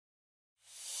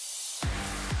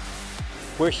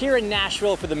We're here in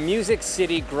Nashville for the Music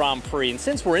City Grand Prix, and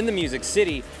since we're in the Music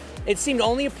City, it seemed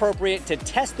only appropriate to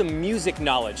test the music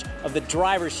knowledge of the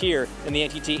drivers here in the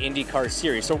NTT IndyCar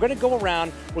Series. So we're going to go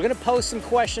around, we're going to pose some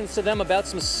questions to them about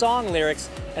some song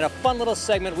lyrics and a fun little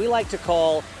segment we like to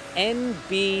call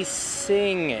NB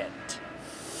Sing It.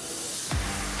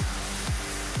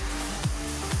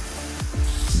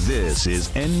 This is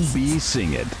NB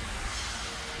Sing It.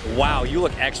 Wow, you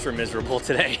look extra miserable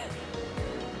today.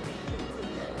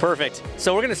 Perfect.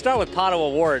 So we're going to start with Pato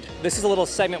Award. This is a little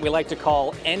segment we like to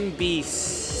call NB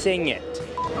Sing It.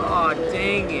 Oh,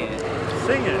 dang it.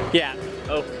 Sing it. Yeah.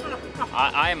 Oh,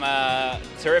 I'm a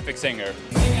terrific singer.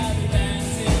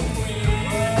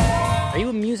 Are you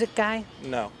a music guy?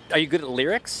 No. Are you good at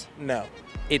lyrics? No.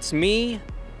 It's me,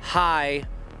 hi,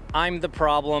 I'm the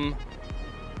problem.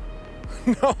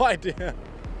 No idea.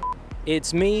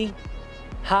 It's me,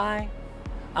 hi,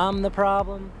 I'm the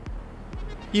problem.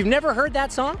 You've never heard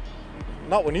that song?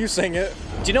 Not when you sing it.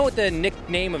 Do you know what the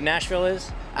nickname of Nashville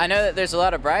is? I know that there's a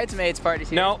lot of bridesmaids parties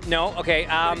here. No, okay.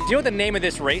 Do you know what the name of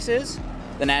this race is?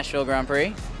 The Nashville Grand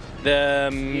Prix? The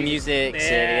Music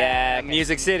City, yeah, okay.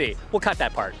 Music City. We'll cut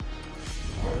that part.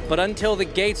 But until the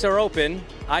gates are open,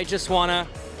 I just wanna...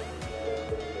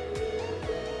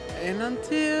 And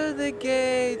until the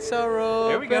gates are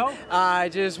open, Here we go. I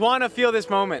just want to feel this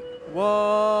moment. Whoa,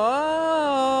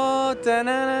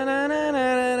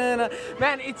 da-na-na-na-na-na-na-na.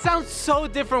 Man, it sounds so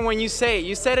different when you say it.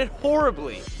 You said it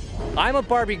horribly. I'm a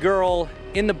Barbie girl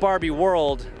in the Barbie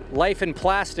world. Life in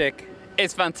plastic.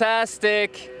 It's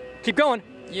fantastic. Keep going.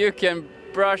 You can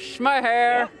brush my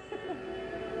hair.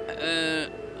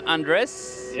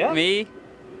 Undress me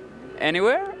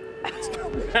anywhere.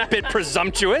 Bit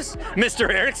presumptuous, Mr.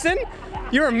 Erickson.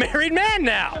 You're a married man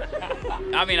now.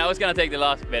 I mean, I was gonna take the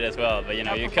last bit as well, but you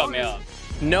know, you cut me off.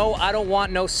 No, I don't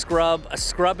want no scrub. A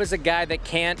scrub is a guy that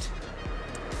can't.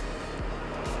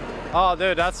 Oh,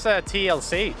 dude, that's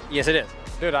TLC. Yes, it is.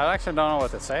 Dude, I actually don't know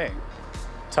what it's saying.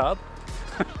 Tub?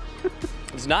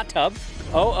 It's not tub.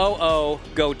 Oh,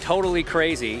 go totally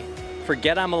crazy.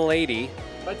 Forget I'm a lady.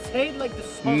 But say it like the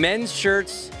song. Men's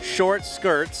shirts, short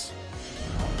skirts.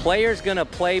 Players gonna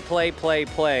play.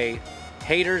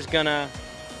 Haters gonna...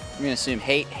 I'm gonna assume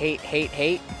hate.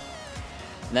 And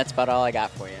that's about all I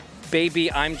got for you.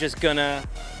 Baby, I'm just gonna...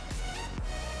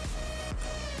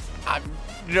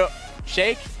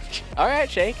 Shake. All right,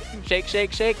 shake.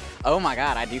 Oh my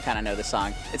God, I do kind of know this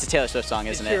song. It's a Taylor Swift song,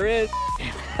 isn't it? Sure is.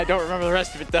 I don't remember the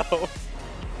rest of it though.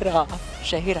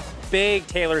 Shake it off. Big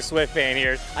Taylor Swift fan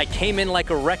here. I came in like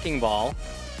a wrecking ball.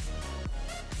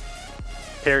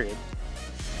 Period.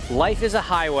 Life is a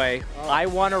highway. I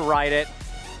want to ride it.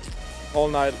 All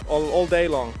night, all day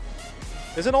long.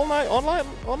 Is it all night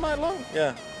long?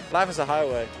 Yeah. Life is a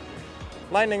highway.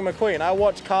 Lightning McQueen. I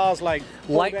watched Cars like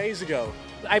 4 days ago.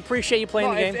 I appreciate you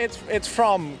playing the game. It's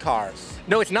from Cars.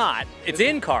 No, it's not. It's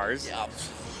in Cars. Yeah.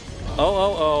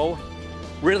 Oh.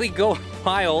 Really go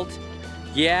wild.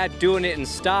 Yeah, doing it in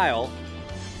style.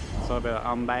 So a bit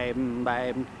of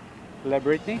babe. La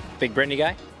Britney? Big Britney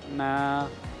guy? Nah.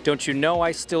 Don't you know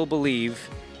I still believe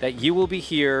that you will be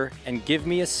here and give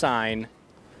me a sign.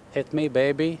 Hit me,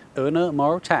 baby, one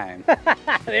more time.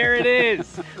 There it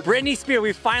is. Britney Spears.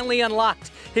 We finally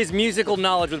unlocked his musical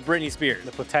knowledge with Britney Spears.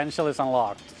 The potential is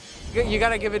unlocked. You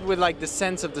gotta give it with like the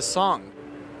sense of the song.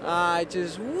 I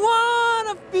just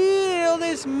wanna feel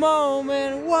this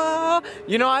moment. Whoa.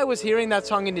 You know, I was hearing that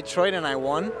song in Detroit and I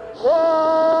won.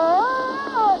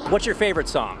 What's your favorite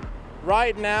song?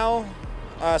 Right now,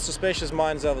 Suspicious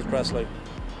Minds, Elvis Presley.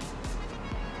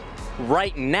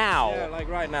 Right now? Yeah, like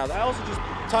right now. I also just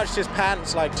touched his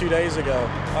pants like 2 days ago.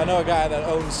 I know a guy that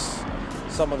owns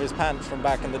some of his pants from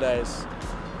back in the days.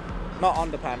 Not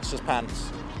underpants, just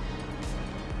pants.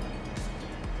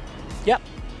 Yep.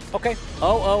 Okay.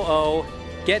 Oh.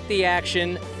 Get the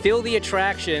action, feel the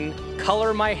attraction,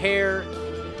 color my hair.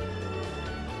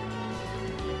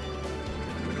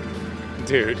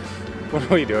 Dude, what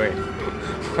are we doing?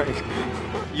 Like,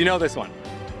 you know this one.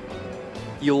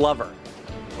 You love her.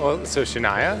 well, so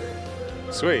Shania?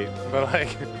 Sweet, but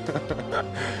like...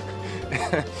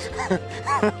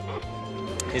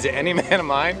 Is it Any Man of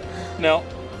Mine? No.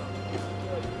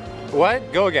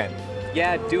 What? Go again.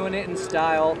 Yeah, doing it in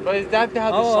style. But is that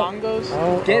how the song goes?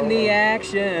 Getting the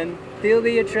action, feel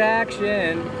the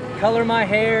attraction, color my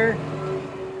hair.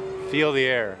 Feel the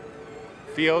air.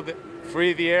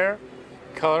 Free the air.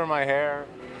 Color my hair.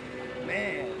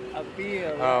 Man, I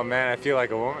feel. Oh man, I feel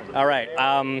like a woman. All right.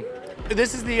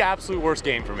 This is the absolute worst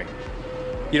game for me.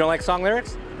 You don't like song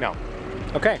lyrics? No.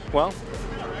 Okay, well,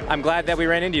 I'm glad that we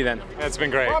ran into you then. That's been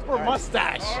great. Proper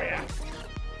mustache. Oh, yeah.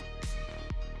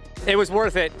 It was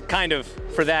worth it, kind of,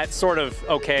 for that sort of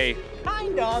okay.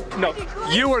 Kind of. No,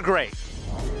 you were great.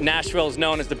 Nashville is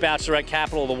known as the bachelorette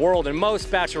capital of the world, and most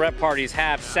bachelorette parties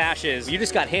have sashes. You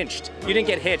just got hinched. You didn't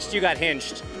get hitched, you got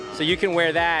hinched. So you can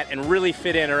wear that and really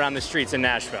fit in around the streets in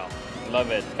Nashville.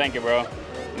 Love it. Thank you, bro.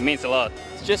 It means a lot.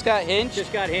 Just got hinged?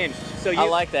 Just got hinged. So I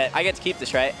like that. I get to keep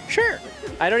this, right? Sure.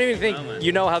 I don't even think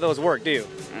you know how those work, do you?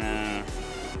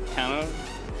 Kind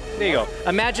of. There you go.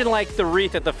 Imagine like the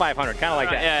wreath at the 500, kind of like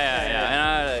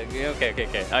that. Yeah.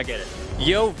 Okay. I get it.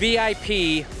 Yo,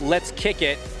 VIP, let's kick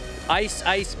it. Ice,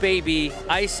 ice, baby.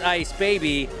 Ice, ice,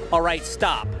 baby. All right,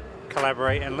 stop.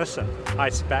 Collaborate and listen.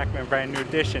 Ice back, my brand new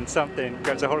edition. Something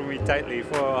grabs a hold of me tightly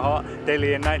for a hot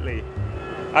daily and nightly.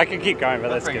 I can keep going, but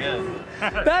that's good.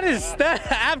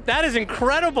 That is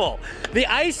incredible. The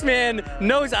Iceman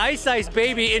knows Ice Ice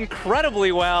Baby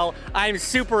incredibly well. I'm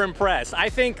super impressed. I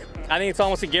think it's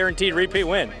almost a guaranteed repeat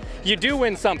win. You do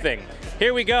win something.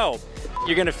 Here we go.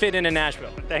 You're gonna fit in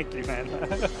Nashville. Thank you, man.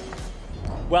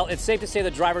 Well, it's safe to say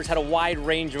the drivers had a wide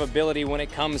range of ability when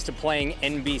it comes to playing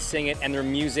NB Sing It and their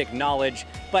music knowledge,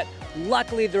 but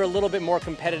luckily they're a little bit more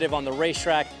competitive on the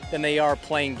racetrack than they are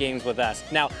playing games with us.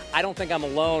 Now, I don't think I'm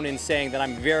alone in saying that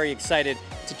I'm very excited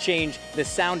to change the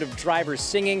sound of drivers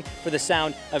singing for the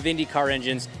sound of IndyCar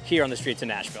engines here on the streets of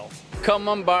Nashville. Come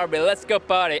on, Barbie, let's go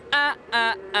party.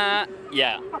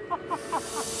 Yeah.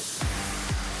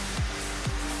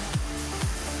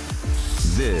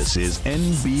 This is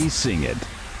NB Sing It.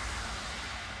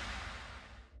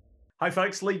 Hi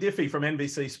folks, Lee Diffie from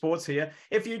NBC Sports here.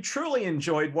 If you truly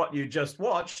enjoyed what you just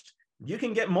watched, you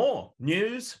can get more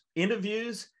news,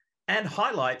 interviews, and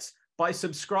highlights by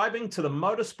subscribing to the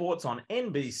Motorsports on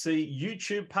NBC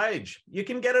YouTube page. You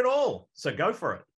can get it all, so go for it.